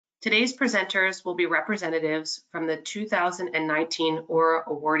Today's presenters will be representatives from the 2019 Aura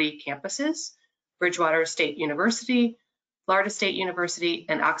awardee campuses, Bridgewater State University, Florida State University,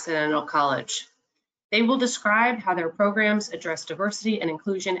 and Occidental College. They will describe how their programs address diversity and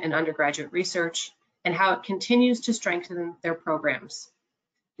inclusion in undergraduate research and how it continues to strengthen their programs.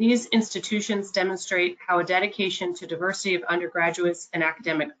 These institutions demonstrate how a dedication to diversity of undergraduates in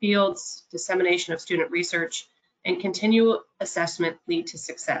academic fields, dissemination of student research, and continual assessment lead to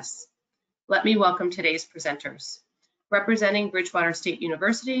success. Let me welcome today's presenters. Representing Bridgewater State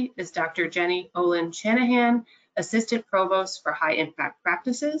University is Dr. Jenny Olin Shanahan, Assistant Provost for High Impact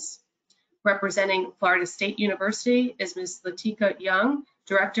Practices. Representing Florida State University is Ms. Latika Young,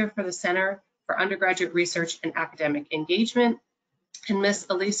 Director for the Center for Undergraduate Research and Academic Engagement, and Ms.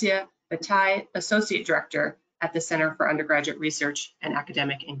 Alicia Bataille, Associate Director at the Center for Undergraduate Research and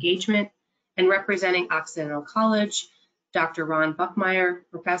Academic Engagement. And representing Occidental College, Dr. Ron Buckmeyer,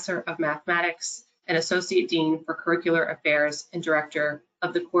 Professor of Mathematics and Associate Dean for Curricular Affairs and Director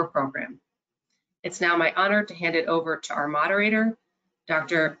of the Core Program. It's now my honor to hand it over to our moderator,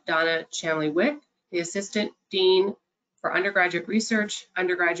 Dr. Donna Chamley-Wick, the Assistant Dean for Undergraduate Research,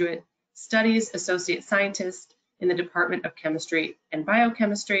 Undergraduate Studies Associate Scientist in the Department of Chemistry and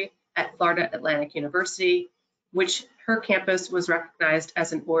Biochemistry at Florida Atlantic University, which her campus was recognized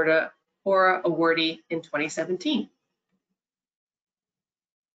as an Aura awardee in 2017.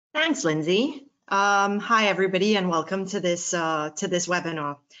 Thanks, Lindsay. Hi, everybody, and welcome to this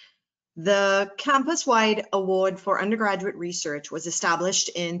webinar. The campus-wide award for undergraduate research was established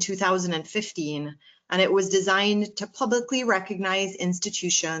in 2015, and it was designed to publicly recognize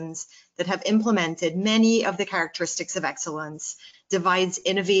institutions that have implemented many of the characteristics of excellence, devised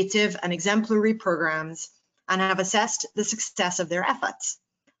innovative and exemplary programs, and have assessed the success of their efforts.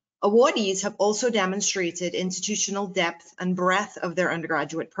 Awardees have also demonstrated institutional depth and breadth of their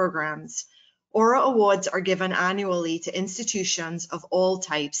undergraduate programs. Aura awards are given annually to institutions of all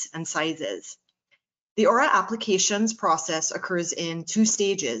types and sizes. The Aura applications process occurs in 2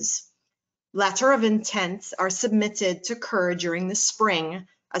 stages. Letter of intents are submitted to CUR during the spring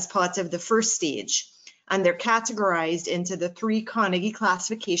as part of the first stage, and they're categorized into the 3 Carnegie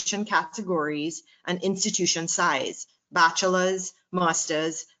classification categories and institution size: bachelor's,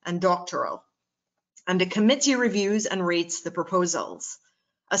 master's, and doctoral. And a committee reviews and rates the proposals.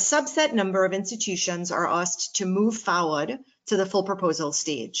 A subset number of institutions are asked to move forward to the full proposal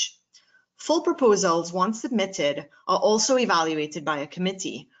stage. Full proposals, once submitted, are also evaluated by a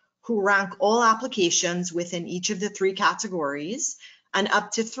committee who rank all applications within each of the 3 categories, and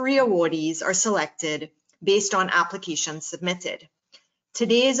up to 3 awardees are selected based on applications submitted.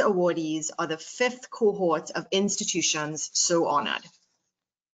 Today's awardees are the 5th cohort of institutions so honored.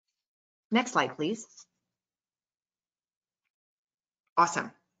 Next slide, please.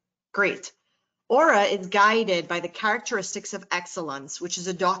 Awesome. Great. Aura is guided by the Characteristics of Excellence, which is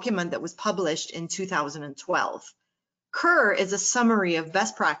a document that was published in 2012. CUR is a summary of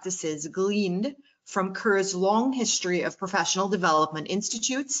best practices gleaned from CUR's long history of professional development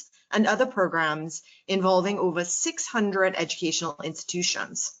institutes and other programs involving over 600 educational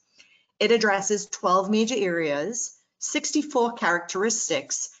institutions. It addresses 12 major areas, 64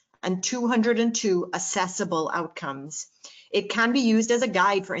 characteristics, and 202 assessable outcomes. It can be used as a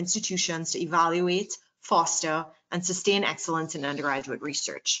guide for institutions to evaluate, foster, and sustain excellence in undergraduate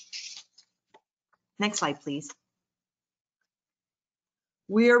research. Next slide, please.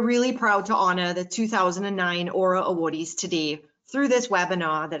 We are really proud to honor the 2009 Aura awardees today through this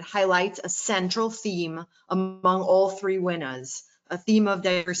webinar that highlights a central theme among all 3 winners, a theme of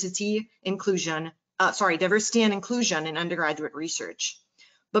diversity and inclusion in undergraduate research.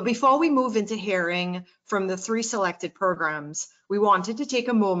 But before we move into hearing from the 3 selected programs, we wanted to take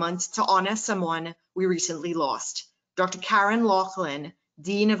a moment to honor someone we recently lost, Dr. Karen Laughlin,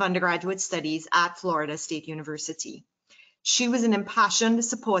 Dean of Undergraduate Studies at Florida State University. She was an impassioned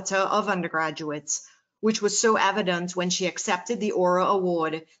supporter of undergraduates, which was so evident when she accepted the Aura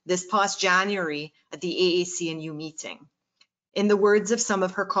Award this past January at the AAC&U meeting. In the words of some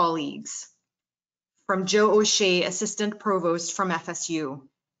of her colleagues, from Joe O'Shea, Assistant Provost from FSU,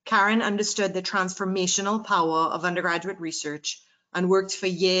 Karen understood the transformational power of undergraduate research and worked for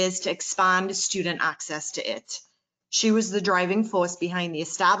years to expand student access to it. She was the driving force behind the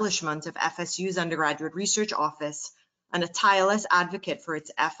establishment of FSU's Undergraduate Research Office and a tireless advocate for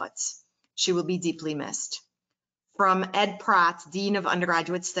its efforts. She will be deeply missed. From Ed Pratt, Dean of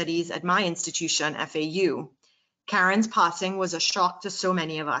Undergraduate Studies at my institution, FAU, Karen's passing was a shock to so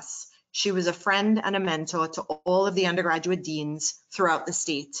many of us. She was a friend and a mentor to all of the undergraduate deans throughout the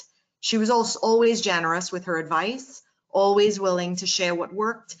state. She was also always generous with her advice, always willing to share what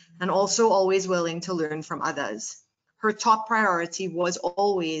worked, and also always willing to learn from others. Her top priority was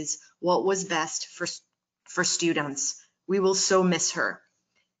always what was best for students. We will so miss her.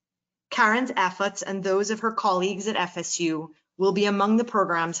 Karen's efforts and those of her colleagues at FSU will be among the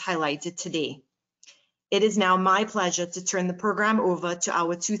programs highlighted today. It is now my pleasure to turn the program over to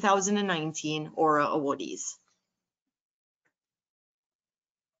our 2019 Aura awardees.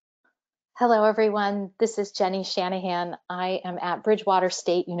 Hello, everyone. This is Jenny Shanahan. I am at Bridgewater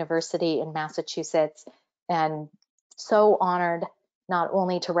State University in Massachusetts, and so honored not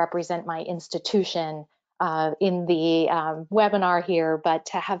only to represent my institution in the webinar here, but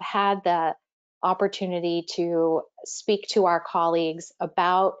to have had the opportunity to speak to our colleagues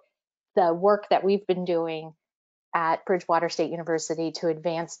about the work that we've been doing at Bridgewater State University to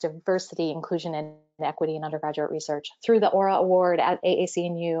advance diversity, inclusion, and equity in undergraduate research through the Aura Award at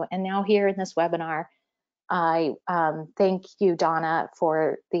AAC&U, and now here in this webinar. I thank you, Donna,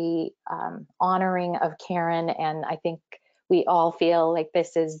 for the honoring of Karen, and I think we all feel like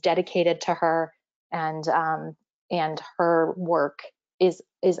this is dedicated to her, and her work is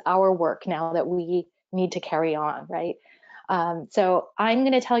our work now that we need to carry on, right? So I'm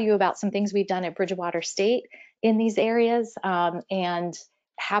going to tell you about some things we've done at Bridgewater State in these areas, and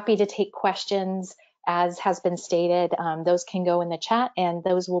happy to take questions. As has been stated, those can go in the chat, and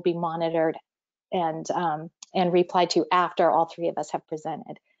those will be monitored and replied to after all three of us have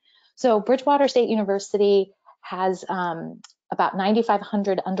presented. So Bridgewater State University has about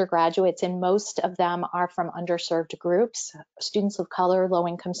 9,500 undergraduates, and most of them are from underserved groups, students of color,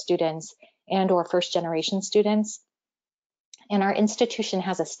 low-income students, and/or first-generation students. And our institution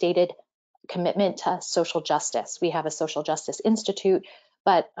has a stated commitment to social justice. We have a social justice institute,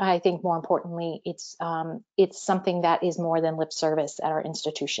 but I think more importantly, it's something that is more than lip service at our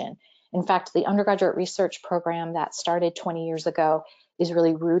institution. In fact, the undergraduate research program that started 20 years ago is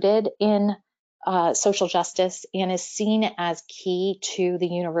really rooted in social justice and is seen as key to the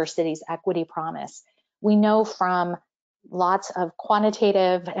university's equity promise. We know from lots of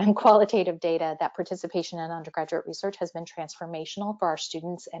quantitative and qualitative data that participation in undergraduate research has been transformational for our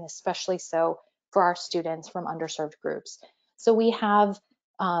students, and especially so for our students from underserved groups. So we have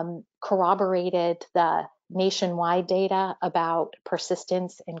corroborated the nationwide data about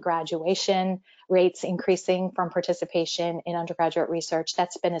persistence and graduation rates increasing from participation in undergraduate research.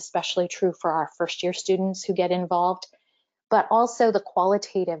 That's been especially true for our first-year students who get involved, but also the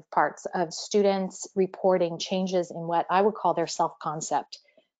qualitative parts of students reporting changes in what I would call their self-concept,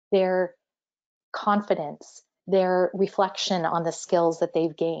 their confidence, their reflection on the skills that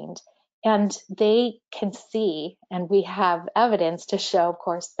they've gained. And they can see, and we have evidence to show, of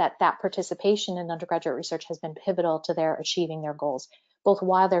course, that participation in undergraduate research has been pivotal to their achieving their goals, both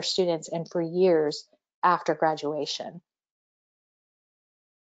while they're students and for years after graduation.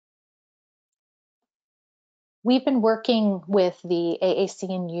 We've been working with the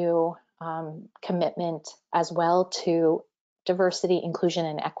AAC&U commitment as well to diversity, inclusion,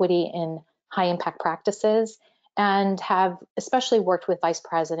 and equity in high impact practices, and have especially worked with Vice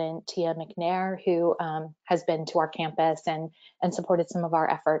President Tia McNair, who has been to our campus and supported some of our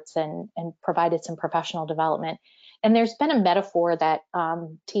efforts and provided some professional development. And there's been a metaphor that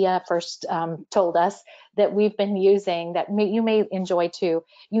Tia first told us that we've been using that you may enjoy too.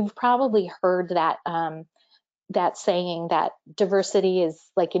 You've probably heard that that saying that diversity is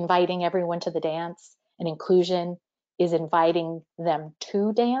like inviting everyone to the dance, and inclusion is inviting them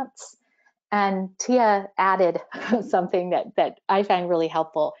to dance. And Tia added something that I find really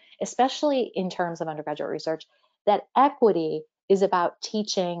helpful, especially in terms of undergraduate research, that equity is about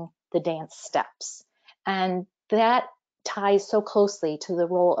teaching the dance steps. And that ties so closely to the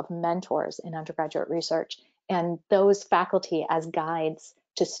role of mentors in undergraduate research and those faculty as guides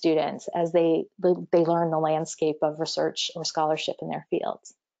to students as they learn the landscape of research or scholarship in their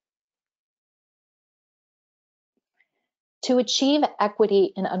fields. To achieve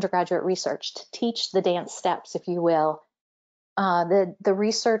equity in undergraduate research, to teach the dance steps, if you will, the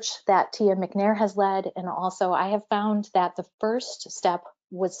research that Tia McNair has led, and also I have found that the first step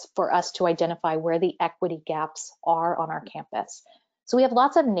was for us to identify where the equity gaps are on our campus. So we have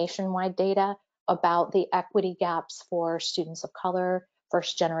lots of nationwide data about the equity gaps for students of color,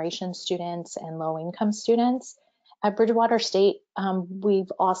 first generation students, and low income students. At Bridgewater State,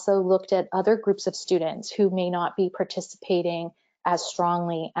 we've also looked at other groups of students who may not be participating as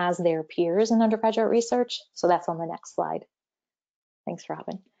strongly as their peers in undergraduate research. So that's on the next slide. Thanks,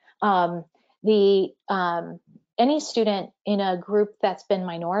 Robin. Any student in a group that's been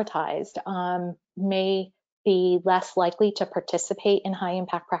minoritized may be less likely to participate in high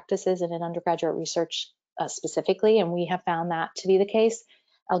impact practices in an undergraduate research specifically, and we have found that to be the case.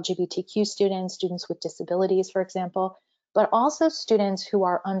 LGBTQ students, students with disabilities, for example, but also students who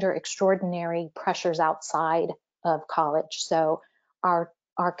are under extraordinary pressures outside of college. So our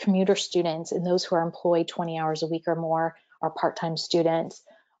commuter students and those who are employed 20 hours a week or more, our part-time students,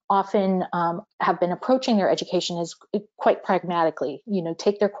 often have been approaching their education as quite pragmatically,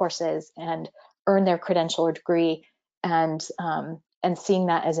 take their courses and earn their credential or degree, and seeing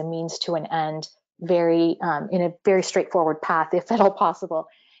that as a means to an end, in a very straightforward path, if at all possible.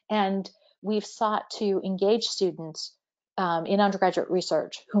 And we've sought to engage students in undergraduate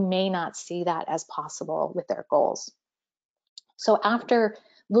research who may not see that as possible with their goals. So after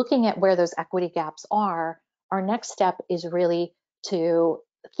looking at where those equity gaps are, our next step is really to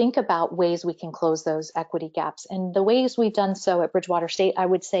think about ways we can close those equity gaps. And the ways we've done so at Bridgewater State, I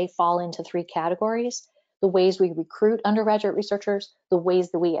would say, fall into 3 categories. The ways we recruit undergraduate researchers, the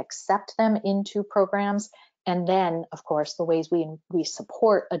ways that we accept them into programs, and then, of course, the ways we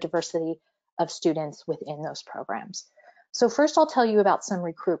support a diversity of students within those programs. So first, I'll tell you about some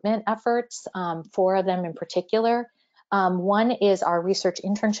recruitment efforts, 4 of them in particular. One is our research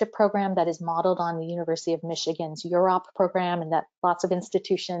internship program that is modeled on the University of Michigan's UROP program, and that lots of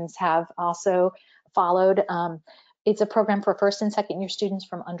institutions have also followed. It's a program for first and second year students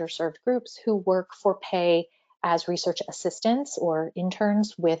from underserved groups who work for pay as research assistants or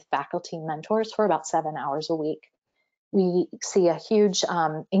interns with faculty mentors for about 7 hours a week. We see a huge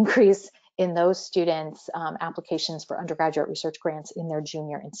increase in those students' applications for undergraduate research grants in their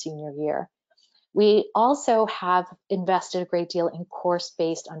junior and senior year. We also have invested a great deal in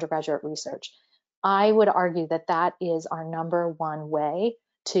course-based undergraduate research. I would argue that that is our #1 way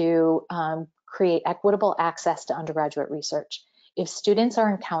to create equitable access to undergraduate research. If students are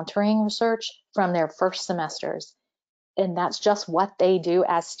encountering research from their first semesters, and that's just what they do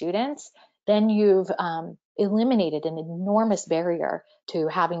as students, then you've eliminated an enormous barrier to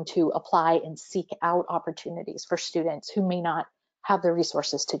having to apply and seek out opportunities for students who may not have the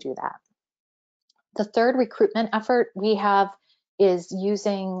resources to do that. The third recruitment effort we have is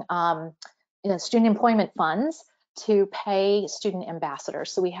using student employment funds to pay student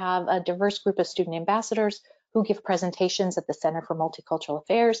ambassadors. So we have a diverse group of student ambassadors who give presentations at the Center for Multicultural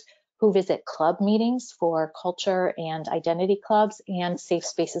Affairs, who visit club meetings for culture and identity clubs and safe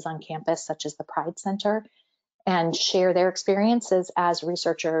spaces on campus, such as the Pride Center, and share their experiences as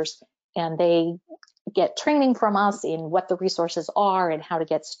researchers. And they get training from us in what the resources are and how to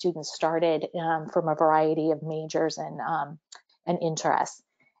get students started from a variety of majors and interests.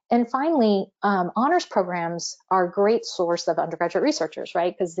 And finally, honors programs are a great source of undergraduate researchers,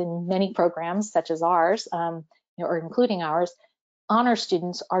 right? Because in many programs, such as ours, or including ours, honor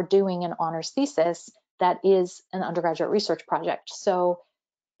students are doing an honors thesis that is an undergraduate research project. So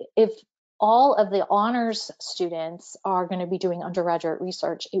if all of the honors students are going to be doing undergraduate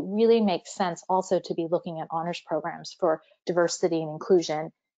research, it really makes sense also to be looking at honors programs for diversity and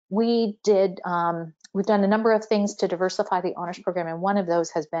inclusion. We've done a number of things to diversify the honors program, and one of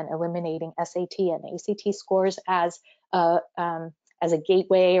those has been eliminating SAT and ACT scores as a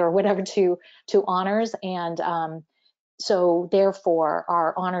gateway or whatever to honors, and so therefore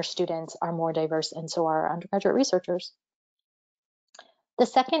our honors students are more diverse, and so are our undergraduate researchers. The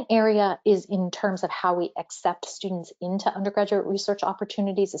second area is in terms of how we accept students into undergraduate research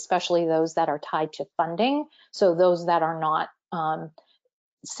opportunities, especially those that are tied to funding. So those that are not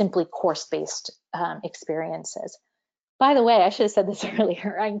simply course-based experiences. By the way, I should have said this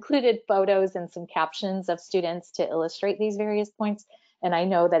earlier, I included photos and some captions of students to illustrate these various points. And I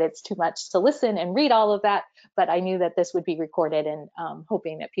know that it's too much to listen and read all of that, but I knew that this would be recorded, and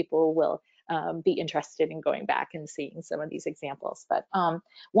hoping that people will be interested in going back and seeing some of these examples. But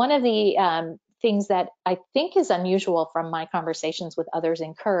one of the things that I think is unusual from my conversations with others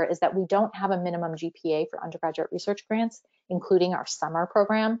in Kerr is that we don't have a minimum GPA for undergraduate research grants, including our summer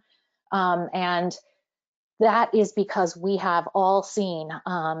program. And that is because we have all seen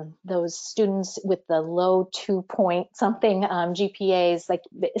those students with the low 2-point-something GPAs, like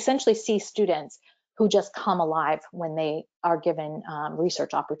essentially C students who just come alive when they are given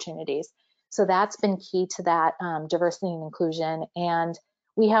research opportunities. So that's been key to that diversity and inclusion. And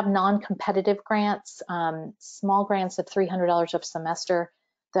we have non-competitive grants, small grants of $300 a semester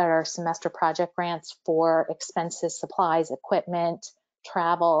that are semester project grants for expenses, supplies, equipment,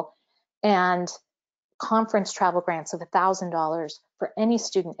 travel, and conference travel grants of $1,000 for any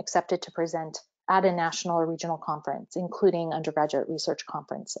student accepted to present at a national or regional conference, including undergraduate research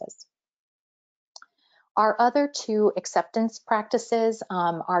conferences. Our other 2 acceptance practices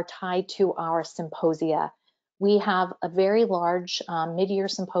are tied to our symposia. We have a very large mid-year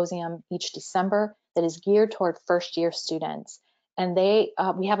symposium each December that is geared toward first-year students. And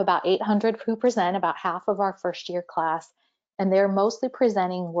we have about 800 who present, about half of our first-year class, and they're mostly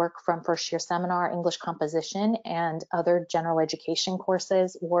presenting work from first-year seminar, English composition, and other general education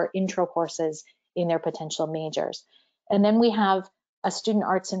courses or intro courses in their potential majors. And then we have a student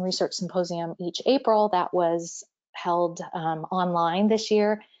arts and research symposium each April that was held online this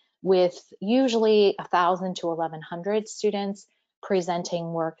year, with usually 1,000 to 1,100 students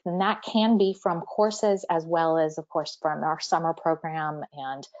presenting work. And that can be from courses as well as, of course, from our summer program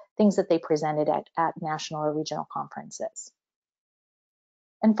and things that they presented at national or regional conferences.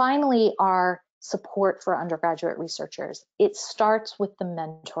 And finally, our support for undergraduate researchers. It starts with the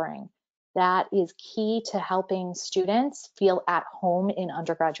mentoring. That is key to helping students feel at home in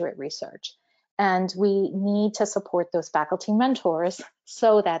undergraduate research. And we need to support those faculty mentors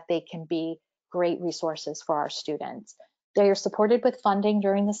so that they can be great resources for our students. They are supported with funding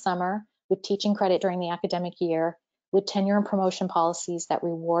during the summer, with teaching credit during the academic year, with tenure and promotion policies that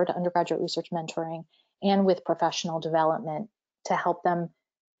reward undergraduate research mentoring, and with professional development to help them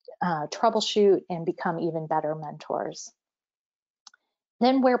troubleshoot and become even better mentors.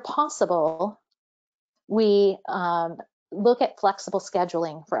 Then where possible, we look at flexible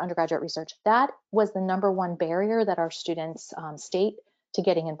scheduling for undergraduate research. That was the #1 barrier that our students state to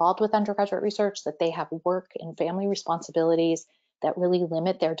getting involved with undergraduate research, that they have work and family responsibilities that really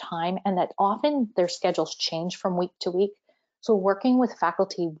limit their time, and that often their schedules change from week to week. So working with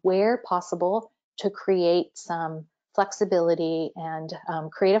faculty where possible to create some flexibility and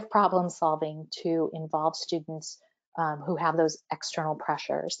creative problem solving to involve students who have those external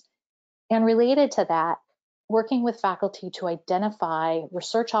pressures. And related to that, working with faculty to identify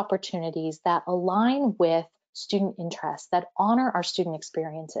research opportunities that align with student interests, that honor our student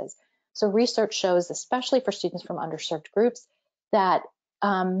experiences. So research shows, especially for students from underserved groups, that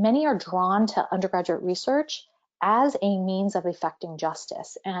many are drawn to undergraduate research as a means of effecting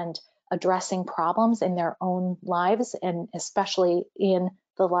justice and addressing problems in their own lives, and especially in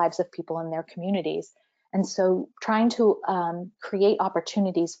the lives of people in their communities. And so trying to create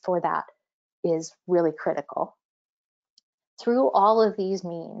opportunities for that is really critical. Through all of these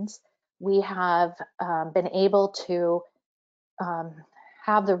means, we have been able to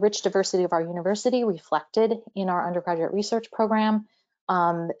have the rich diversity of our university reflected in our undergraduate research program.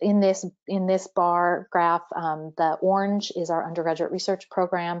 In this bar graph, the orange is our undergraduate research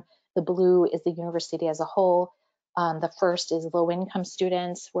program, the blue is the university as a whole. The first is low-income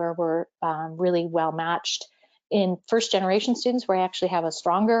students, where we're really well matched. In first-generation students, where I actually have a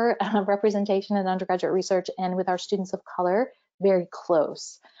stronger representation in undergraduate research, and with our students of color, very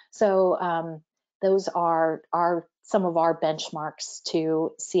close. So those are some of our benchmarks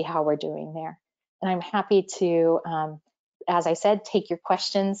to see how we're doing there. And I'm happy to, as I said, take your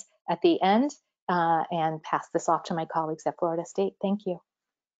questions at the end and pass this off to my colleagues at Florida State. Thank you.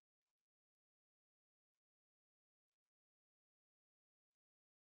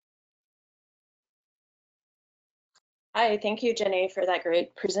 Hi, thank you, Jenny, for that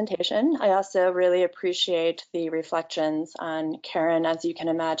great presentation. I also really appreciate the reflections on Karen. As you can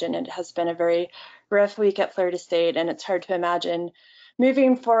imagine, it has been a very rough week at Florida State, and it's hard to imagine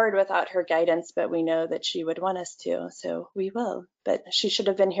moving forward without her guidance, but we know that she would want us to, so we will. But she should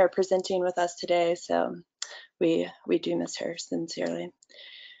have been here presenting with us today, so we do miss her sincerely.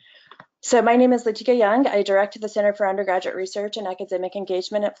 So my name is Latika Young. I direct the Center for Undergraduate Research and Academic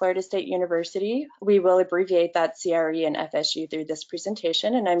Engagement at Florida State University. We will abbreviate that CRE and FSU through this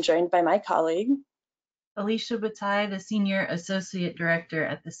presentation, and I'm joined by my colleague, Alicia Bataille, the Senior Associate Director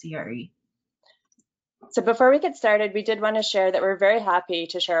at the CRE. So before we get started, we did want to share that we're very happy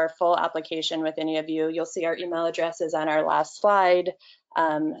to share our full application with any of you. You'll see our email addresses on our last slide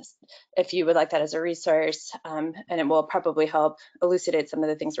if you would like that as a resource, and it will probably help elucidate some of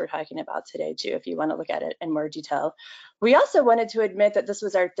the things we're talking about today too, if you want to look at it in more detail. We also wanted to admit that this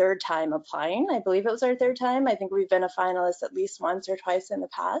was our third time applying. I believe it was our third time. I think we've been a finalist at least once or twice in the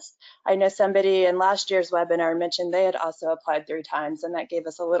past. I know somebody in last year's webinar mentioned they had also applied 3 times, and that gave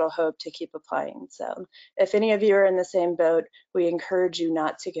us a little hope to keep applying. So if any of you are in the same boat, we encourage you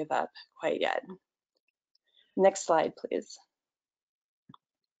not to give up quite yet. Next slide, please.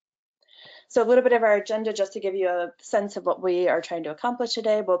 So a little bit of our agenda, just to give you a sense of what we are trying to accomplish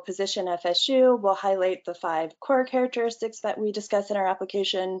today. We'll position FSU, we'll highlight the 5 core characteristics that we discuss in our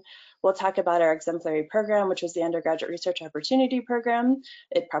application. We'll talk about our exemplary program, which was the Undergraduate Research Opportunity Program.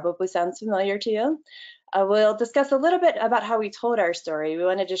 It probably sounds familiar to you. We'll discuss a little bit about how we told our story. We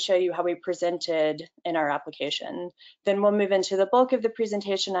wanted to show you how we presented in our application. Then we'll move into the bulk of the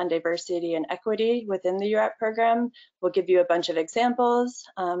presentation on diversity and equity within the URAP program. We'll give you a bunch of examples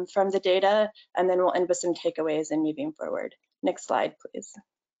from the data, and then we'll end with some takeaways and moving forward. Next slide, please.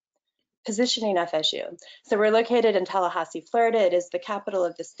 Positioning FSU. So we're located in Tallahassee, Florida. It is the capital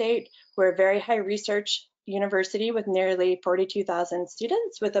of the state. We're a very high research university with nearly 42,000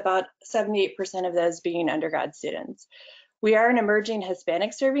 students, with about 78% of those being undergrad students. We are an emerging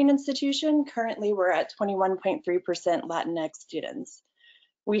Hispanic serving institution. Currently, we're at 21.3% Latinx students.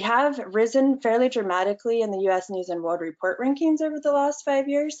 We have risen fairly dramatically in the US News and World Report rankings over the last 5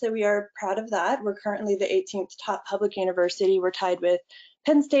 years, so we are proud of that. We're currently the 18th top public university. We're tied with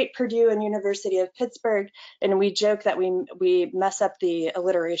Penn State, Purdue, and University of Pittsburgh, and we joke that we mess up the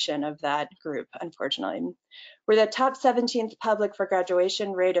alliteration of that group, unfortunately. We're the top 17th public for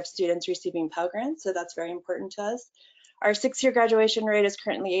graduation rate of students receiving Pell Grants, so that's very important to us. Our 6-year graduation rate is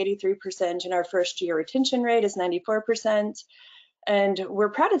currently 83%, and our first-year retention rate is 94%. And we're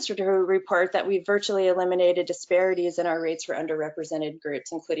proud to report that we've virtually eliminated disparities in our rates for underrepresented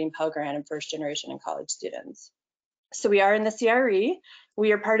groups, including Pell Grant and first-generation and college students. So we are in the CRE.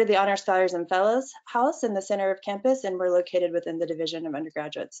 We are part of the Honor Scholars and Fellows House in the center of campus, and we're located within the Division of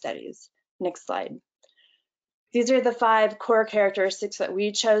Undergraduate Studies. Next slide. These are the 5 core characteristics that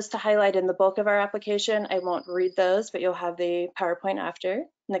we chose to highlight in the bulk of our application. I won't read those, but you'll have the PowerPoint after.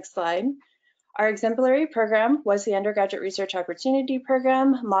 Next slide. Our exemplary program was the Undergraduate Research Opportunity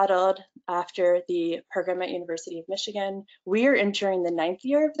Program, modeled after the program at University of Michigan. We are entering the 9th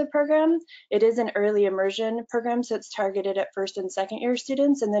year of the program. It is an early immersion program, so it's targeted at first and second year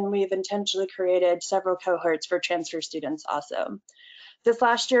students, and then we've intentionally created several cohorts for transfer students also. This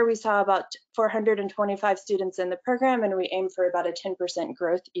last year, we saw about 425 students in the program, and we aim for about a 10%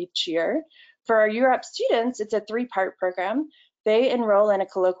 growth each year. For our URAP students, it's a 3-part program. They enroll in a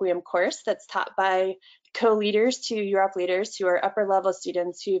colloquium course that's taught by co-leaders to URAP leaders who are upper level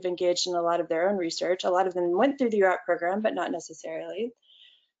students who've engaged in a lot of their own research. A lot of them went through the URAP program, but not necessarily.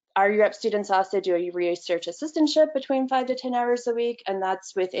 Our URAP students also do a research assistantship between 5 to 10 hours a week, and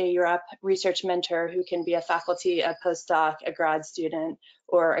that's with a URAP research mentor who can be a faculty, a postdoc, a grad student,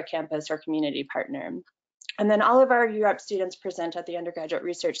 or a campus or community partner. And then all of our URAP students present at the Undergraduate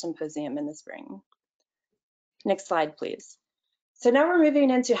Research Symposium in the spring. Next slide, please. So now we're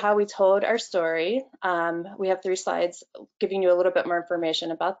moving into how we told our story. We have 3 slides giving you a little bit more information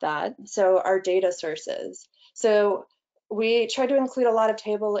about that. So our data sources. So we try to include a lot of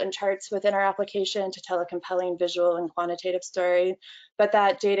table and charts within our application to tell a compelling visual and quantitative story, but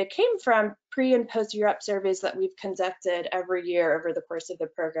that data came from pre and post URAP surveys that we've conducted every year over the course of the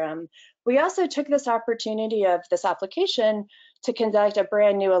program. We also took this opportunity of this application to conduct a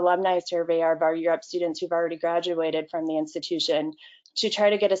brand new alumni survey of our URAP students who've already graduated from the institution to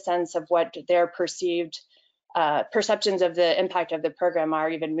try to get a sense of what their perceived perceptions of the impact of the program are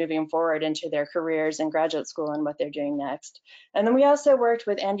even moving forward into their careers in graduate school and what they're doing next. And then we also worked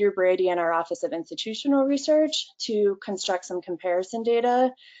with Andrew Brady in our Office of Institutional Research to construct some comparison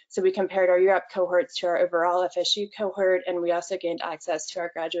data. So we compared our URAP cohorts to our overall FSU cohort, and we also gained access to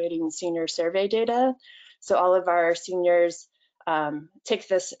our graduating senior survey data. So all of our seniors take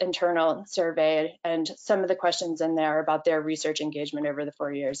this internal survey, and some of the questions in there are about their research engagement over the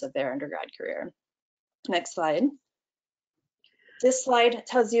 4 years of their undergrad career. Next slide. This slide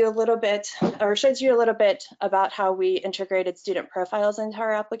tells you a little bit, or shows you a little bit about how we integrated student profiles into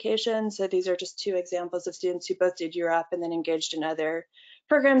our application. So these are just 2 examples of students who both did URAP and then engaged in other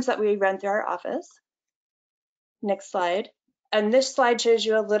programs that we run through our office. Next slide. And this slide shows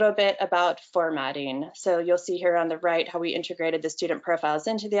you a little bit about formatting. So you'll see here on the right how we integrated the student profiles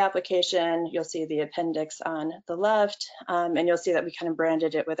into the application. You'll see the appendix on the left, and you'll see that we kind of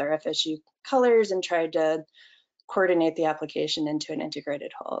branded it with our FSU colors and tried to coordinate the application into an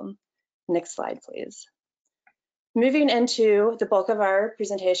integrated whole. Next slide, please. Moving into the bulk of our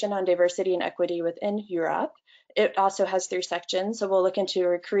presentation on diversity and equity within URAP. It also has 3 sections, so we'll look into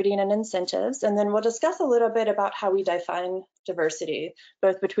recruiting and incentives, and then we'll discuss a little bit about how we define diversity,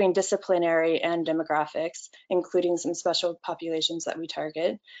 both between disciplinary and demographics, including some special populations that we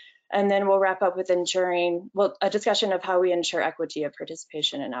target. And then we'll wrap up with a discussion of how we ensure equity of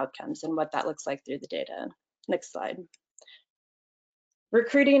participation and outcomes and what that looks like through the data. Next slide.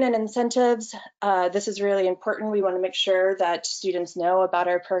 Recruiting and incentives, this is really important. We want to make sure that students know about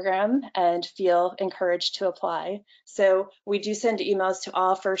our program and feel encouraged to apply. So we do send emails to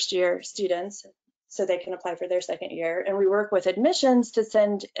all first-year students so they can apply for their second year. And we work with admissions to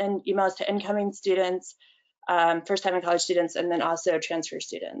send emails to incoming students, first-time in college students, and then also transfer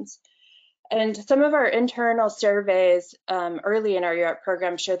students. And some of our internal surveys early in our Europe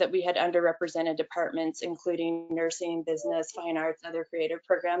program showed that we had underrepresented departments, including nursing, business, fine arts, other creative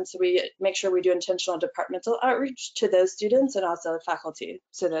programs. So we make sure we do intentional departmental outreach to those students and also faculty,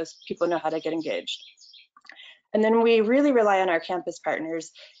 so those people know how to get engaged. And then we really rely on our campus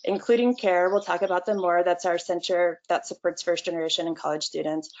partners, including CARE. We'll talk about them more. That's our center that supports first generation and college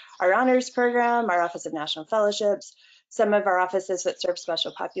students. Our honors program, our Office of National Fellowships, some of our offices that serve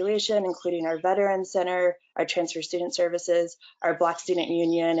special population, including our Veterans Center, our Transfer Student Services, our Black Student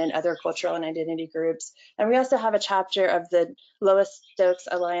Union, and other cultural and identity groups. And we also have a chapter of the Lois Stokes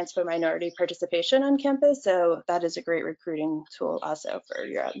Alliance for Minority Participation on campus. So that is a great recruiting tool also for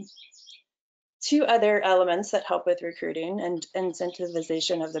Europe. Two other elements that help with recruiting and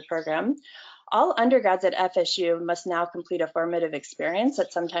incentivization of the program. All undergrads at FSU must now complete a formative experience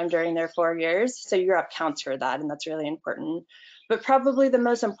at some time during their 4 years. So Europe counts for that, and that's really important. But probably the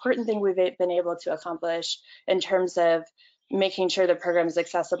most important thing we've been able to accomplish in terms of making sure the program is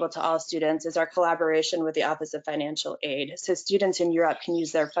accessible to all students is our collaboration with the Office of Financial Aid. So students in Europe can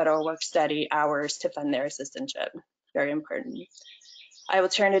use their federal work-study hours to fund their assistantship. Very important. I will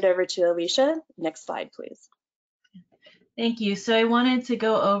turn it over to Alicia. Next slide, please. Thank you. So I wanted to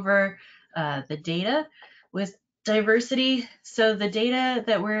go over the data with diversity. So the data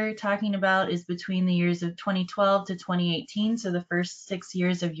that we're talking about is between the years of 2012 to 2018, so the first 6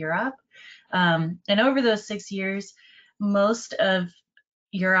 years of Europe. And over those 6 years, most of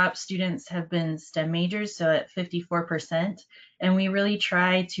Europe students have been STEM majors, so at 54%. And we really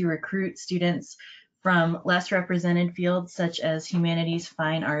try to recruit students from less represented fields such as humanities,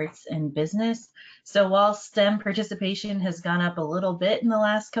 fine arts, and business. So while STEM participation has gone up a little bit in the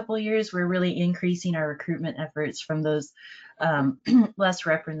last couple of years, we're really increasing our recruitment efforts from those less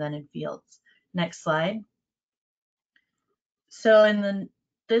represented fields. Next slide. So in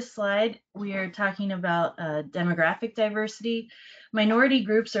this slide, we are talking about demographic diversity. Minority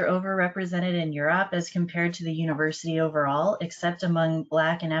groups are overrepresented in Europe as compared to the university overall, except among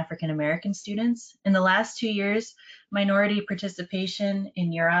Black and African American students. In the last 2 years, minority participation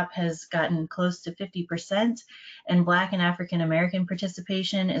in Europe has gotten close to 50%, and Black and African American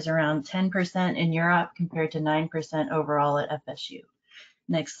participation is around 10% in Europe compared to 9% overall at FSU.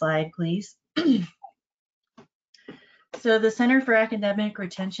 Next slide, please. So the Center for Academic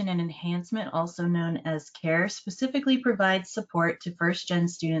Retention and Enhancement, also known as CARE, specifically provides support to first-gen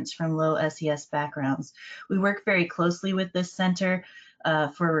students from low SES backgrounds. We work very closely with this center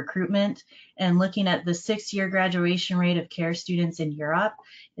for recruitment, and looking at the 6-year graduation rate of CARE students in Europe,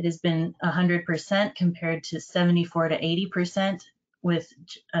 it has been 100% compared to 74 to 80% with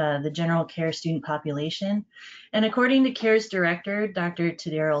the general CARE student population. And according to CARE's director, Dr.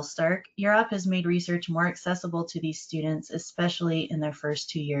 Tadero Stark, Europe has made research more accessible to these students, especially in their first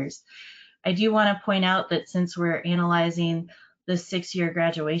 2 years. I do want to point out that since we're analyzing the 6-year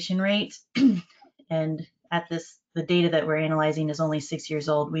graduation rate, and at the data that we're analyzing is only 6 years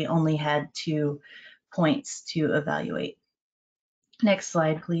old, we only had 2 points to evaluate. Next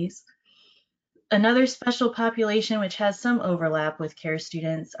slide, please. Another special population which has some overlap with CARE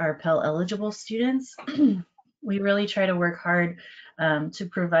students are Pell eligible students. We really try to work hard to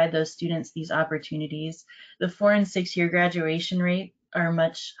provide those students these opportunities. The 4- and 6-year graduation rate are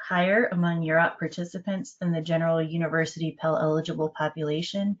much higher among Europe participants than the general university Pell eligible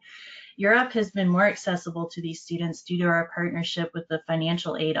population. Europe has been more accessible to these students due to our partnership with the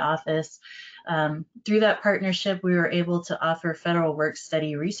Financial Aid Office. Through that partnership, we were able to offer federal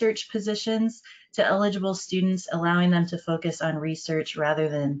work-study research positions to eligible students, allowing them to focus on research rather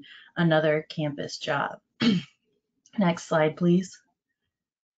than another campus job. Next slide, please.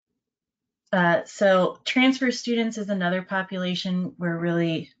 So transfer students is another population we're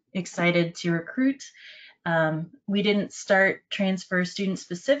really excited to recruit. We didn't start transfer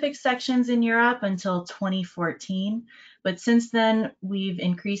student-specific sections in Europe until 2014, but since then we've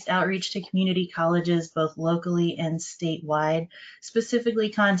increased outreach to community colleges both locally and statewide, specifically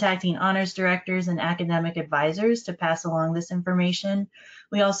contacting honors directors and academic advisors to pass along this information.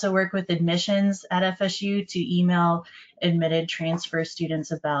 We also work with admissions at FSU to email admitted transfer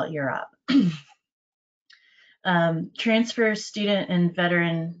students about Europe. Transfer student and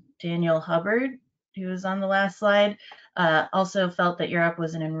veteran Daniel Hubbard, who was on the last slide, also felt that Europe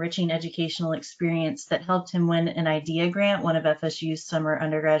was an enriching educational experience that helped him win an IDEA grant, one of FSU's summer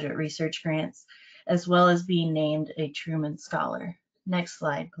undergraduate research grants, as well as being named a Truman Scholar. Next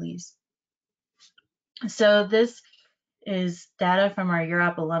slide, please. So this is data from our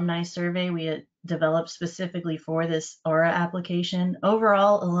Europe alumni survey we had developed specifically for this AURA application.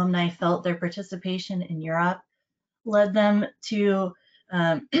 Overall, alumni felt their participation in Europe led them to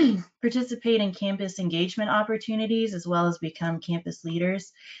participate in campus engagement opportunities, as well as become campus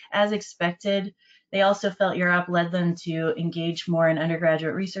leaders. As expected, they also felt UROP led them to engage more in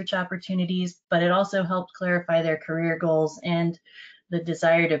undergraduate research opportunities, but it also helped clarify their career goals and the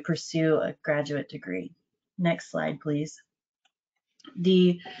desire to pursue a graduate degree. Next slide, please.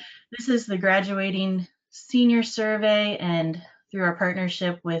 This is the graduating senior survey, and through our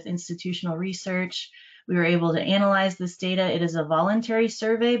partnership with institutional research, we were able to analyze this data. It is a voluntary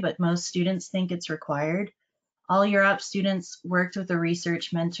survey, but most students think it's required. All UROP students worked with a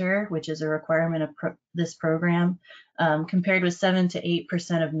research mentor, which is a requirement of this program, compared with 7 to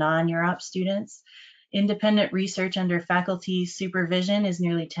 8% of non-UROP students. Independent research under faculty supervision is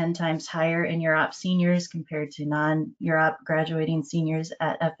nearly 10 times higher in UROP seniors compared to non-UROP graduating seniors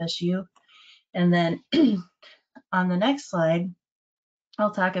at FSU. And then on the next slide,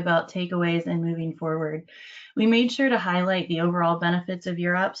 I'll talk about takeaways and moving forward. We made sure to highlight the overall benefits of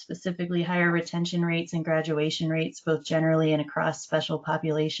UROP, specifically higher retention rates and graduation rates, both generally and across special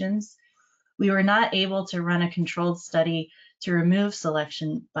populations. We were not able to run a controlled study to remove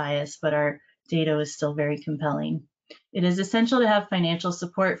selection bias, but our data is still very compelling. It is essential to have financial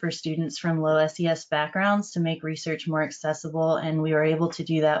support for students from low SES backgrounds to make research more accessible, and we were able to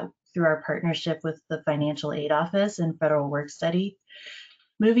do that through our partnership with the Financial Aid Office and Federal Work Study.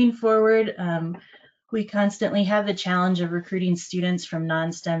 Moving forward, we constantly have the challenge of recruiting students from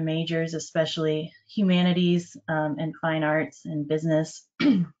non-STEM majors, especially humanities and fine arts and business.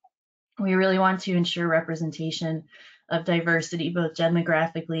 We really want to ensure representation of diversity, both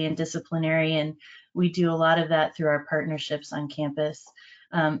demographically and disciplinary, and we do a lot of that through our partnerships on campus.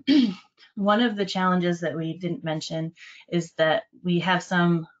 One of the challenges that we didn't mention is that we have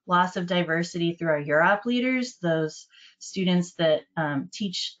some loss of diversity through our UROP leaders, those students that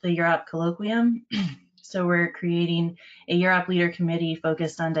teach the UROP colloquium. So we're creating a UROP leader committee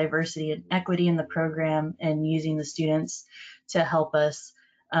focused on diversity and equity in the program and using the students to help us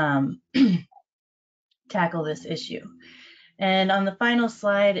tackle this issue. And on the final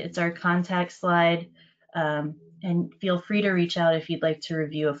slide, it's our contact slide. And feel free to reach out if you'd like to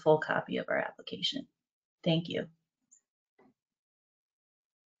review a full copy of our application. Thank you.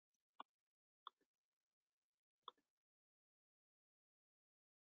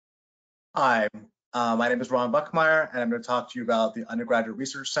 Hi, my name is Ron Buckmeyer, and I'm going to talk to you about the Undergraduate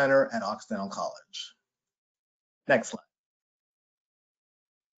Research Center at Occidental College. Next slide.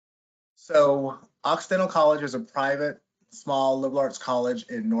 So Occidental College is a private, small liberal arts college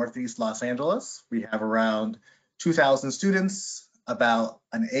in Northeast Los Angeles. We have around 2,000 students. About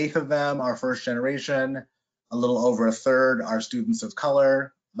an eighth of them are first generation. A little over a third are students of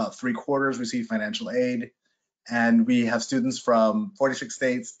color. About 3/4 receive financial aid. And we have students from 46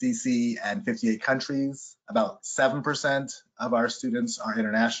 states, DC, and 58 countries. About 7% of our students are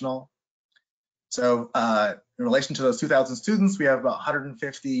international. So in relation to those 2,000 students, we have about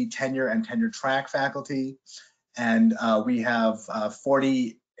 150 tenure and tenure track faculty. And we have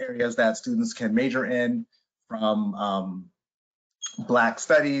 40 areas that students can major in, from Black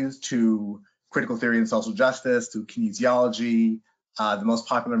studies to critical theory and social justice to kinesiology. The most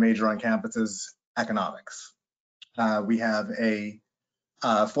popular major on campus is economics. We have a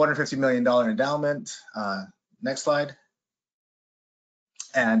 $450 million endowment. Next slide.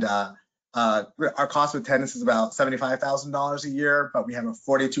 And our cost of attendance is about $75,000 a year, but we have a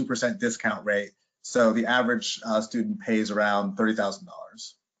 42% discount rate. So the average student pays around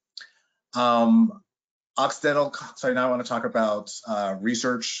 $30,000. Occidental, so now I want to talk about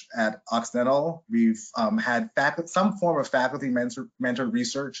research at Occidental. We've had some form of faculty mentored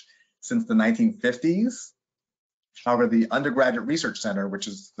research since the 1950s. However, the Undergraduate Research Center, which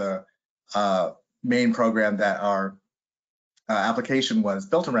is the main program that our application was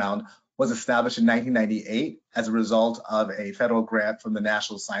built around, was established in 1998 as a result of a federal grant from the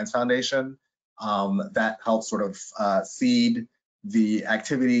National Science Foundation that helped sort of seed the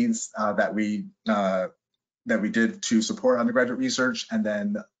activities that we did to support undergraduate research, and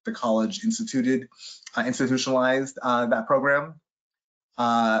then the college institutionalized that program.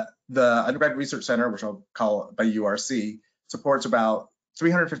 The Undergraduate Research Center, which I'll call by URC, supports about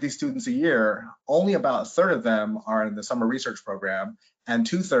 350 students a year. Only about a third of them are in the summer research program, and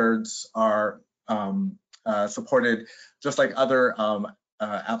 2/3 are supported, just like other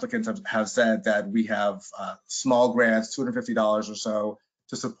applicants have said, that we have small grants, $250 or so,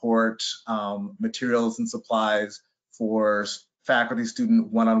 to support materials and supplies for faculty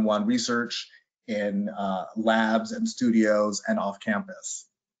student one-on-one research in labs and studios and off campus.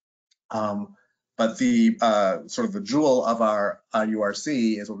 But the sort of the jewel of our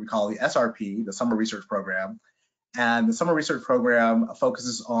URC is what we call the SRP, the Summer Research Program. And the summer research program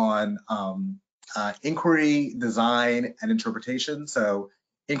focuses on inquiry, design, and interpretation. So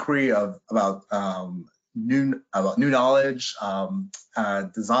inquiry about new knowledge,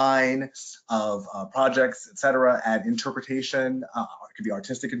 design of projects, etc., and interpretation. It could be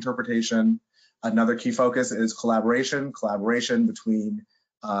artistic interpretation. Another key focus is collaboration between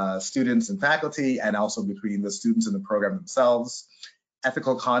students and faculty, and also between the students and the program themselves.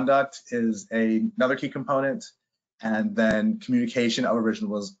 Ethical conduct is another key component, and then communication of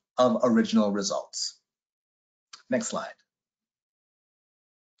original results. Next slide.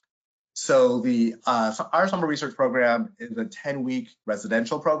 So our summer research program is a 10-week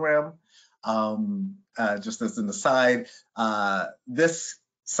residential program. Just as an aside, this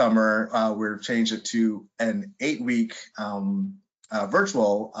summer we've changed it to an 8-week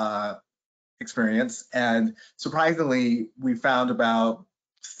virtual experience, and surprisingly, we found about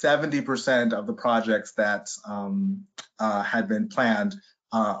 70% of the projects that had been planned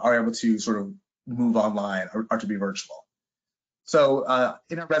are able to sort of move online or to be virtual. So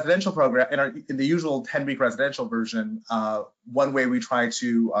in our residential program, in the usual 10-week residential version, one way we try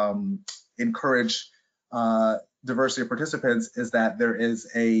to encourage diversity of participants is that there is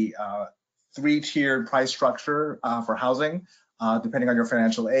a 3-tiered price structure for housing. Depending on your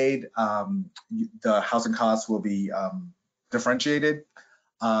financial aid, the housing costs will be differentiated.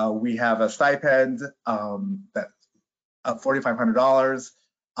 We have a stipend that of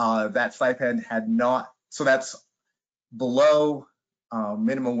 $4,500. That stipend had not, so that's below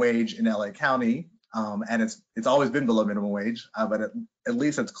minimum wage in LA County, and it's always been below minimum wage, but at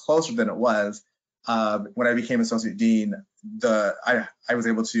least it's closer than it was. When I became associate dean, I was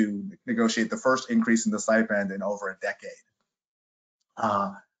able to negotiate the first increase in the stipend in over a decade.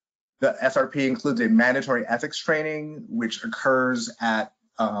 The SRP includes a mandatory ethics training, which occurs at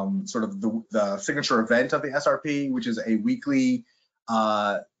sort of the signature event of the SRP, which is a weekly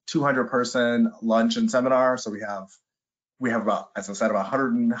 200-person lunch and seminar. So we have about, as I said, about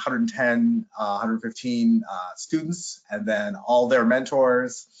 110, 115 students, and then all their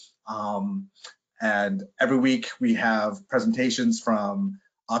mentors. And every week we have presentations from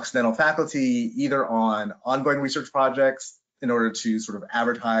Occidental faculty, either on ongoing research projects in order to sort of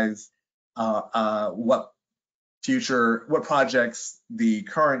advertise what projects the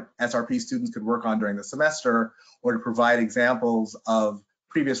current SRP students could work on during the semester, or to provide examples of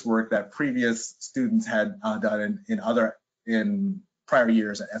previous work that previous students had done in prior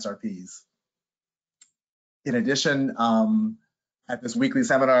years at SRPs. In addition, at this weekly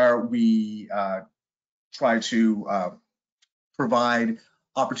seminar, we try to provide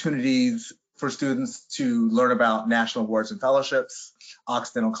opportunities for students to learn about national awards and fellowships.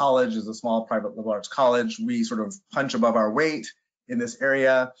 Occidental College is a small private liberal arts college. We sort of punch above our weight in this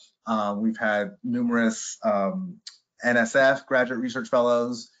area. We've had numerous NSF graduate research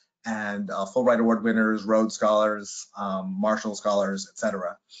fellows and Fulbright Award winners, Rhodes Scholars, Marshall Scholars,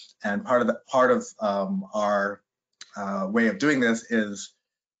 etc. And part of our way of doing this is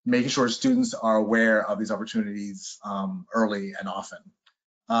making sure students are aware of these opportunities early and often.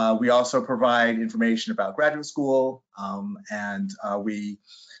 We also provide information about graduate school, and we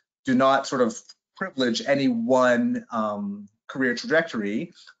do not sort of privilege any one career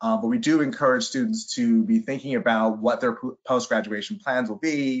trajectory, but we do encourage students to be thinking about what their post-graduation plans will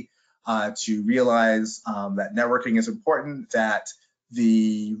be, to realize that networking is important, that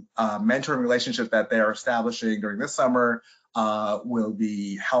the mentoring relationship that they're establishing during this summer will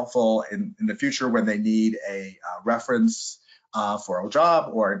be helpful in the future when they need a reference for a job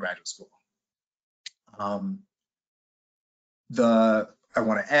or in graduate school. I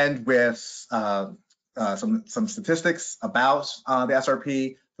want to end with some statistics about the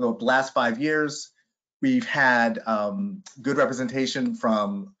SRP. For the last 5 years, we've had good representation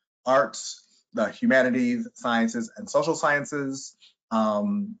from arts, the humanities, sciences, and social sciences.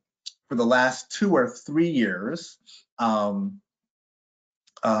 For the last 2 or 3 years, the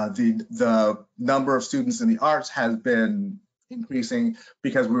number of students in the arts has been increasing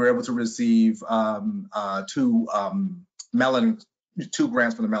because we were able to receive 2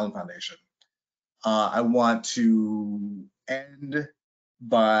 grants from the Mellon Foundation. I want to end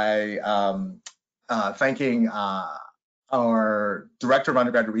by thanking our Director of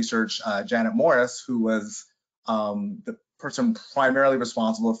Undergraduate Research, Janet Morris, who was the person primarily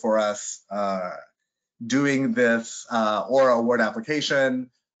responsible for us doing this ORA award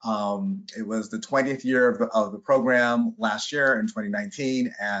application. It was the 20th year of the program last year in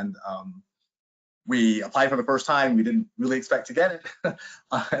 2019, and we applied for the first time. We didn't really expect to get it,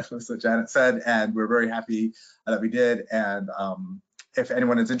 as Janet said, and we're very happy that we did. And if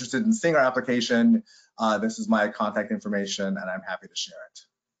anyone is interested in seeing our application, this is my contact information, and I'm happy to share it.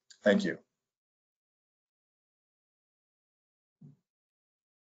 Thank you.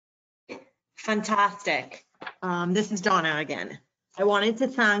 Fantastic. This is Donna again. I wanted to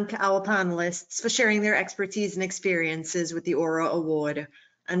thank our panelists for sharing their expertise and experiences with the Aura Award.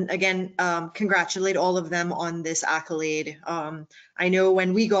 And again, congratulate all of them on this accolade. I know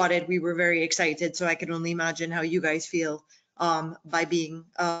when we got it, we were very excited, so I can only imagine how you guys feel by being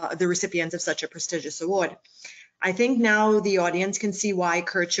the recipient of such a prestigious award. I think now the audience can see why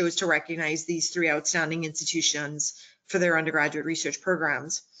Kurt chose to recognize these 3 outstanding institutions for their undergraduate research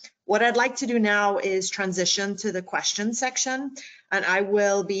programs. What I'd like to do now is transition to the question section, and I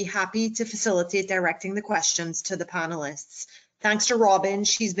will be happy to facilitate directing the questions to the panelists. Thanks to Robin,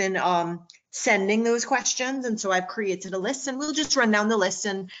 she's been sending those questions, and so I've created a list, and we'll just run down the list,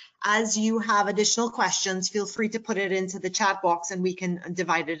 and as you have additional questions, feel free to put it into the chat box and we can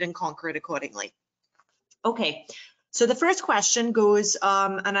divide it and conquer it accordingly. Okay, so the first question goes,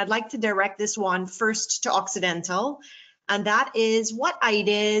 and I'd like to direct this one first to Occidental, and that is, what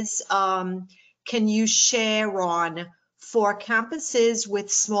ideas can you share on for campuses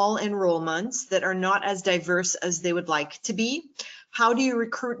with small enrollments that are not as diverse as they would like to be? How do you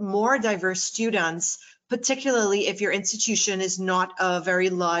recruit more diverse students, particularly if your institution is not a very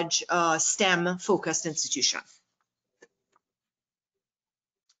large STEM-focused institution?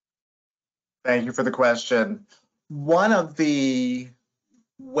 Thank you for the question. One of the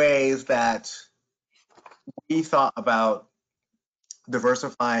ways that we thought about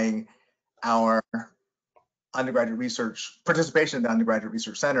diversifying our undergraduate research participation in the Undergraduate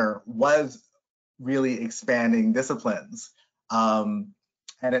Research Center was really expanding disciplines. And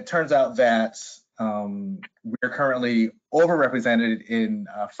it turns out that we're currently overrepresented in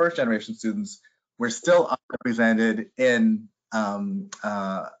first generation students. We're still underrepresented in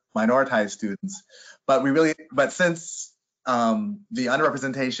minoritized students, but since the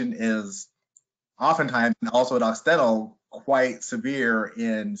underrepresentation is oftentimes, and also at Occidental, quite severe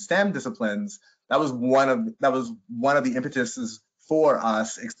in STEM disciplines, that was one of the impetuses for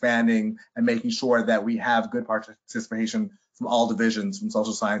us expanding and making sure that we have good participation from all divisions, from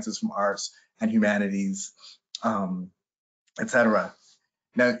social sciences, from arts and humanities, etc.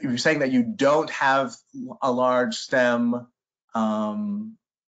 Now, if you're saying that you don't have a large STEM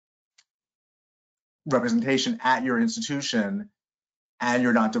representation at your institution, and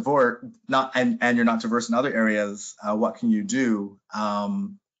you're not diverse, and you're not diverse in other areas, what can you do?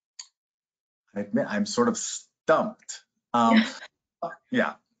 I admit I'm sort of stumped.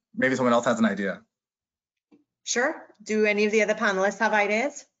 Yeah, maybe someone else has an idea. Sure. Do any of the other panelists have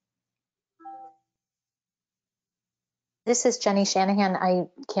ideas? This is Jenny Shanahan. I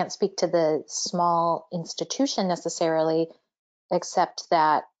can't speak to the small institution necessarily, except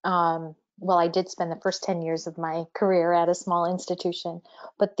that, well, I did spend the first 10 years of my career at a small institution,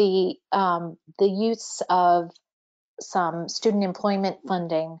 but the use of some student employment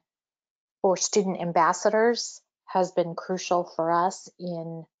funding for student ambassadors has been crucial for us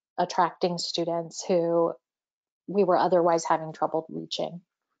in attracting students who we were otherwise having trouble reaching.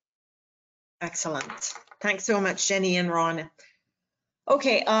 Excellent. Thanks so much, Jenny and Ron.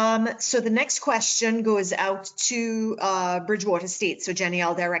 Okay, so the next question goes out to Bridgewater State. So Jenny,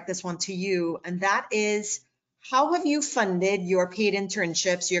 I'll direct this one to you. And that is, how have you funded your paid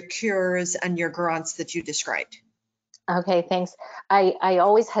internships, your cures, and your grants that you described? Okay, thanks. I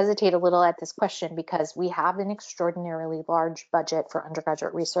always hesitate a little at this question because we have an extraordinarily large budget for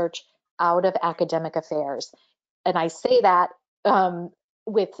undergraduate research out of academic affairs. And I say that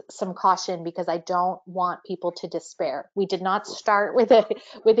with some caution because I don't want people to despair. We did not start with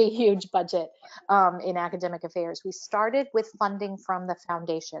a huge budget in academic affairs. We started with funding from the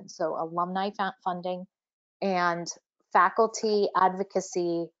foundation, so alumni funding and faculty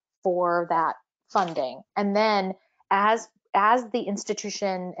advocacy for that funding. And then as the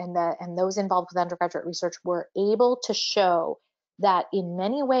institution and those involved with undergraduate research were able to show that in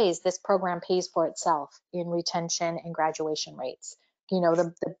many ways this program pays for itself in retention and graduation rates. You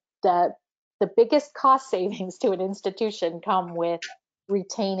know, the biggest cost savings to an institution come with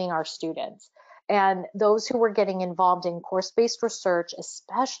retaining our students. And those who were getting involved in course-based research,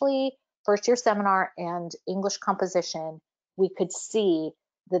 especially first-year seminar and English composition, we could see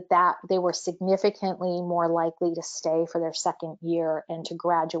that they were significantly more likely to stay for their second year and to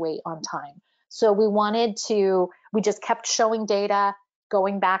graduate on time. So we just kept showing data,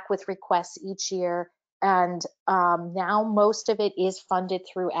 going back with requests each year, and now most of it is funded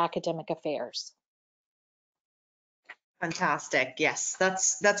through academic affairs. Fantastic. Yes,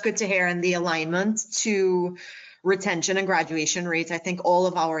 that's good to hear. And the alignment to retention and graduation rates, I think all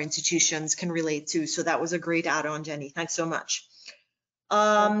of our institutions can relate to. So that was a great add-on, Jenny. Thanks so much.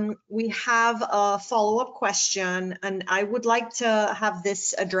 We have a follow-up question, and I would like to have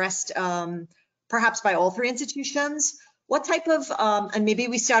this addressed perhaps by all three institutions. What type of, and maybe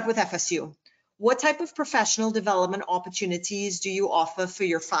we start with FSU, what type of professional development opportunities do you offer for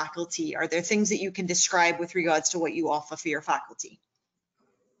your faculty? Are there things that you can describe with regards to what you offer for your faculty?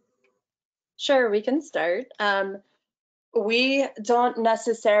 Sure, we can start. We don't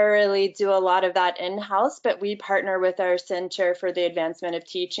necessarily do a lot of that in-house, but we partner with our Center for the Advancement of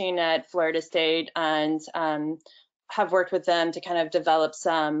Teaching at Florida State and have worked with them to kind of develop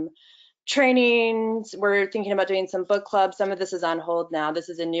some trainings. We're thinking about doing some book clubs. Some of this is on hold now. This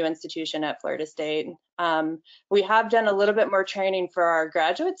is a new institution at Florida State. We have done a little bit more training for our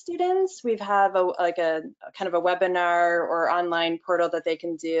graduate students. We have a kind of a webinar or online portal that they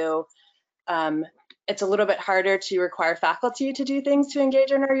can do. It's a little bit harder to require faculty to do things to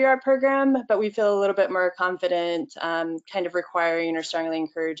engage in our UR program, but we feel a little bit more confident kind of requiring or strongly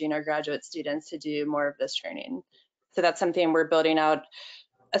encouraging our graduate students to do more of this training. So that's something we're building out,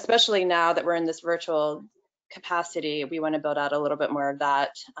 especially now that we're in this virtual capacity. We want to build out a little bit more of that,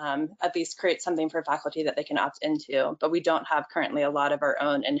 at least create something for faculty that they can opt into, but we don't have currently a lot of our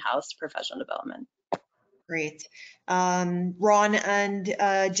own in-house professional development. Great. Ron and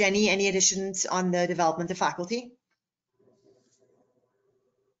Jenny, any additions on the development of faculty?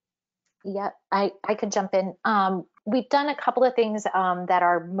 Yeah, I could jump in. We've done a couple of things that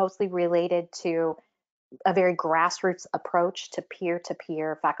are mostly related to a very grassroots approach to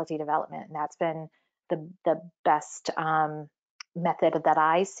peer-to-peer faculty development. And that's been the best method that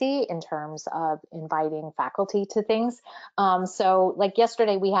I see in terms of inviting faculty to things. So like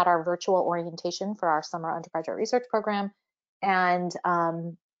yesterday, we had our virtual orientation for our summer undergraduate research program, and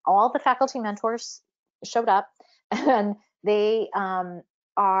all the faculty mentors showed up, and they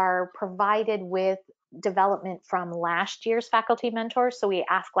are provided with development from last year's faculty mentors. So we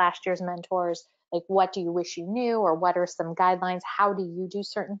asked last year's mentors, like, what do you wish you knew, or what are some guidelines? How do you do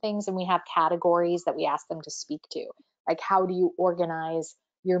certain things? And we have categories that we ask them to speak to. Like, how do you organize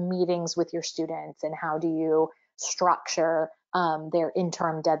your meetings with your students, and how do you structure their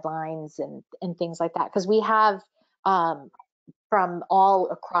interim deadlines and things like that? Because we have from all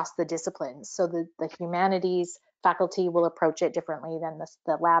across the disciplines. So the humanities faculty will approach it differently than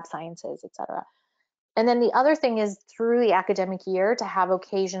the lab sciences, et cetera. And then the other thing is through the academic year to have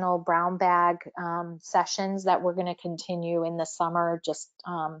occasional brown bag sessions that we're going to continue in the summer just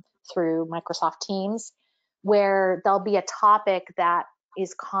through Microsoft Teams, where there'll be a topic that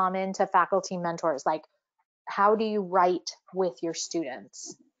is common to faculty mentors, like how do you write with your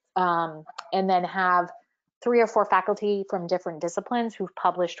students? And then have 3 or 4 faculty from different disciplines who've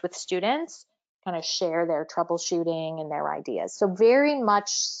published with students kind of share their troubleshooting and their ideas. So very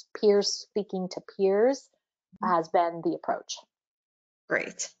much peers speaking to peers has been the approach.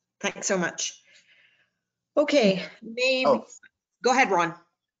 Great. Thanks so much. Okay, maybe. Go ahead, Ron.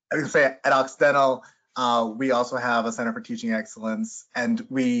 I was going to say at Occidental, we also have a Center for Teaching Excellence, and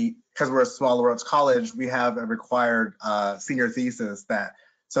because we're a small liberal arts college, we have a required senior thesis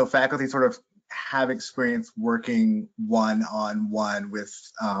so faculty sort of have experience working one-on-one with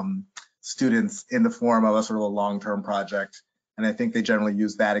students in the form of a sort of a long-term project. And I think they generally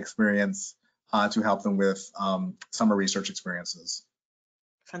use that experience to help them with summer research experiences.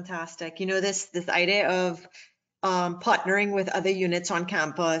 Fantastic. You know, this idea of partnering with other units on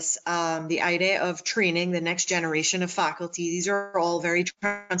campus, the idea of training the next generation of faculty, these are all very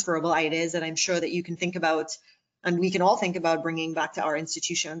transferable ideas that I'm sure that you can think about, and we can all think about bringing back to our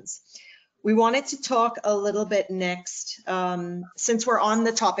institutions. We wanted to talk a little bit next, since we're on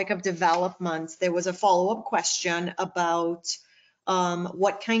the topic of development, there was a follow-up question about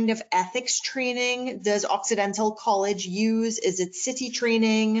what kind of ethics training does Occidental College use? Is it city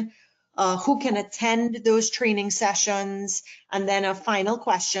training? Who can attend those training sessions? And then a final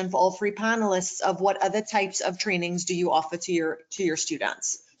question for all 3 panelists of what other types of trainings do you offer to your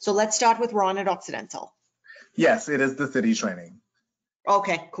students? So let's start with Ron at Occidental. Yes, it is the city training.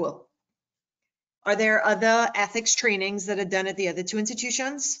 Okay, cool. Are there other ethics trainings that are done at the other 2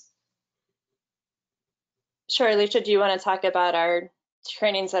 institutions? Sure, Alicia, do you want to talk about our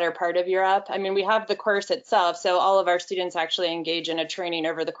trainings that are part of Europe? I mean, we have the course itself, so all of our students actually engage in a training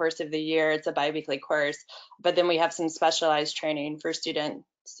over the course of the year. It's a bi-weekly course, but then we have some specialized training for students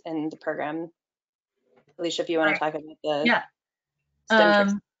in the program. Alicia, if you want to talk about the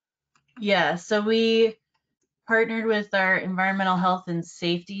STEM yeah, so we partnered with our environmental health and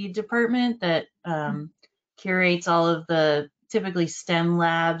safety department that curates all of the typically STEM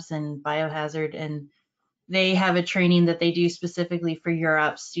labs and biohazard, and they have a training that they do specifically for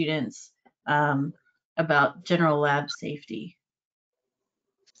UROP students about general lab safety.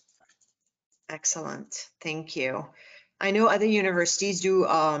 Excellent, thank you. I know other universities do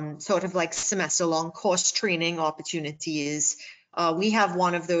sort of like semester-long course training opportunities. We have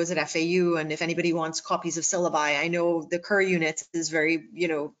one of those at FAU, and if anybody wants copies of syllabi, I know the Kerr unit is very,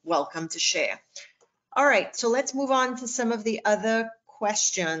 welcome to share. All right, so let's move on to some of the other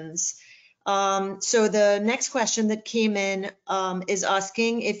questions. So the next question that came in is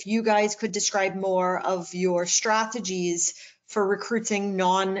asking if you guys could describe more of your strategies for recruiting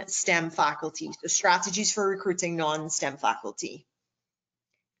non-STEM faculty, the strategies for recruiting non-STEM faculty.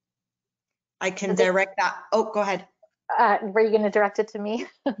 I can direct that. Oh, go ahead. Were you going to direct it to me?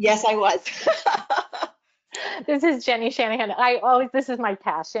 Yes, I was. This is Jenny Shanahan. This is my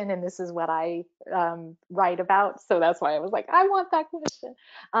passion, and this is what I write about. So that's why I was like, I want that question.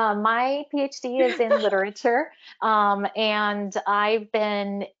 My PhD is in literature, and I've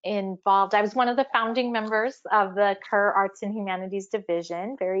been involved. I was one of the founding members of the Kerr Arts and Humanities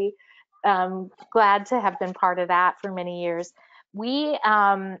Division. Very glad to have been part of that for many years. What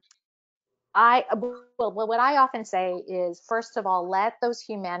I often say is, first of all, let those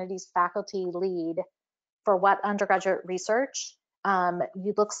humanities faculty lead for what undergraduate research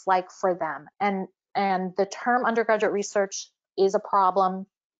looks like for them. And the term undergraduate research is a problem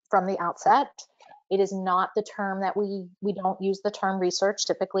from the outset. It is not the term that we don't use the term research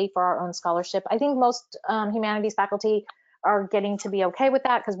typically for our own scholarship. I think most humanities faculty are getting to be okay with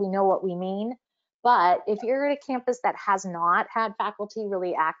that because we know what we mean. But if you're at a campus that has not had faculty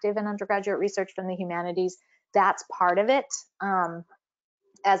really active in undergraduate research from the humanities, that's part of it.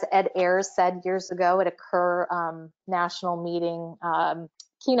 As Ed Ayers said years ago at a Kerr national meeting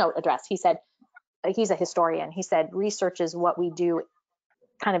keynote address, he said, he's a historian, he said, research is what we do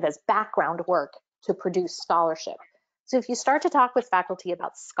kind of as background work to produce scholarship. So if you start to talk with faculty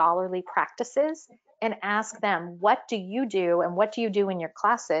about scholarly practices and ask them, what do you do and what do you do in your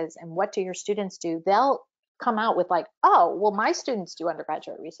classes and what do your students do, they'll come out with like, oh, well, my students do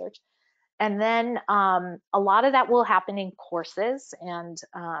undergraduate research. And then a lot of that will happen in courses, and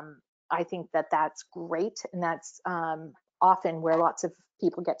I think that that's great, and that's often where lots of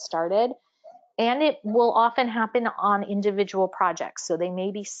people get started. And it will often happen on individual projects, so they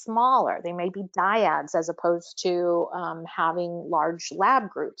may be smaller, they may be dyads as opposed to having large lab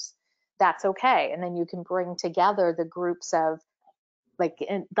groups. That's okay, and then you can bring together the groups of like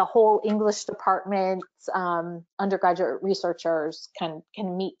the whole English department, undergraduate researchers can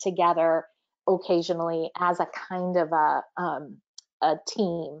meet together occasionally as a kind of a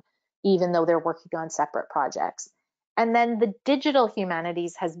team, even though they're working on separate projects. And then the digital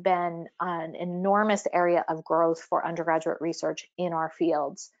humanities has been an enormous area of growth for undergraduate research in our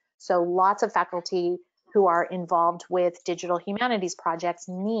fields. So lots of faculty who are involved with digital humanities projects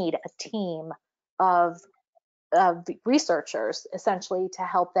need a team of researchers essentially to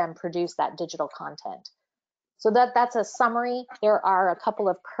help them produce that digital content. So that's a summary. There are a couple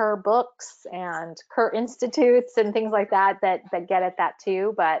of Kerr books and Kerr institutes and things like that get at that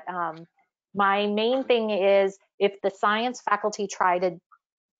too. But my main thing is, if the science faculty try to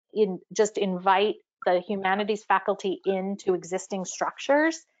just invite the humanities faculty into existing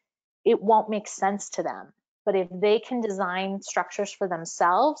structures, it won't make sense to them. But if they can design structures for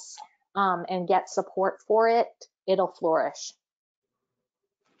themselves and get support for it, it'll flourish.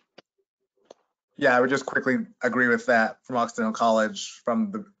 Yeah, I would just quickly agree with that from Occidental College.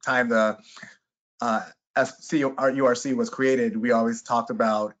 From the time the URC was created, we always talked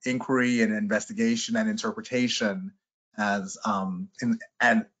about inquiry and investigation and interpretation as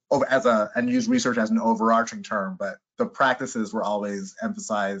and use research as an overarching term, but the practices were always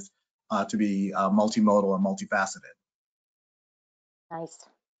emphasized to be multimodal and multifaceted. Nice.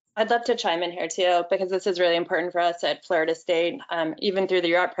 I'd love to chime in here too, because this is really important for us at Florida State. Even through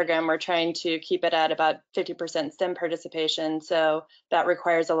the UROP program, we're trying to keep it at about 50% STEM participation. So that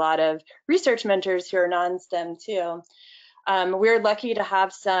requires a lot of research mentors who are non-STEM too. We're lucky to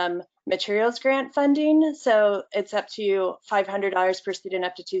have some materials grant funding. So it's up to $500 per student,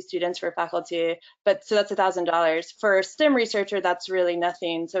 up to 2 students for faculty. But so that's $1,000. For a STEM researcher, that's really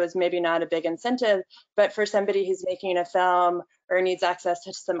nothing. So it's maybe not a big incentive, but for somebody who's making a film or needs access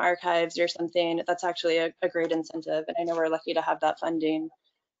to some archives or something, that's actually a great incentive. And I know we're lucky to have that funding.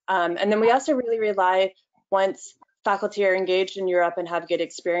 And then we also really rely, once faculty are engaged in Europe and have good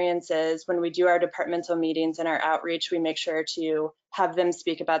experiences, when we do our departmental meetings and our outreach, we make sure to have them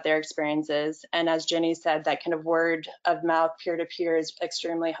speak about their experiences. And as Jenny said, that kind of word of mouth, peer-to-peer is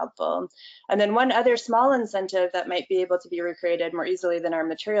extremely helpful. And then one other small incentive that might be able to be recreated more easily than our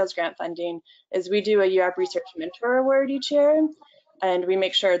materials grant funding is we do a UAB Research Mentor Award each year. And we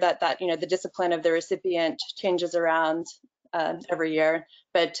make sure that the discipline of the recipient changes around every year,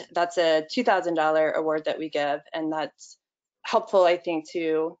 but that's a $2,000 award that we give, and that's helpful, I think,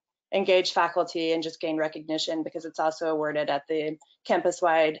 to engage faculty and just gain recognition, because it's also awarded at the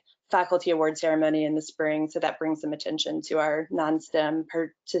campus-wide faculty award ceremony in the spring, so that brings some attention to our non-STEM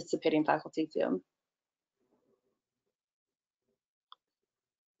participating faculty too.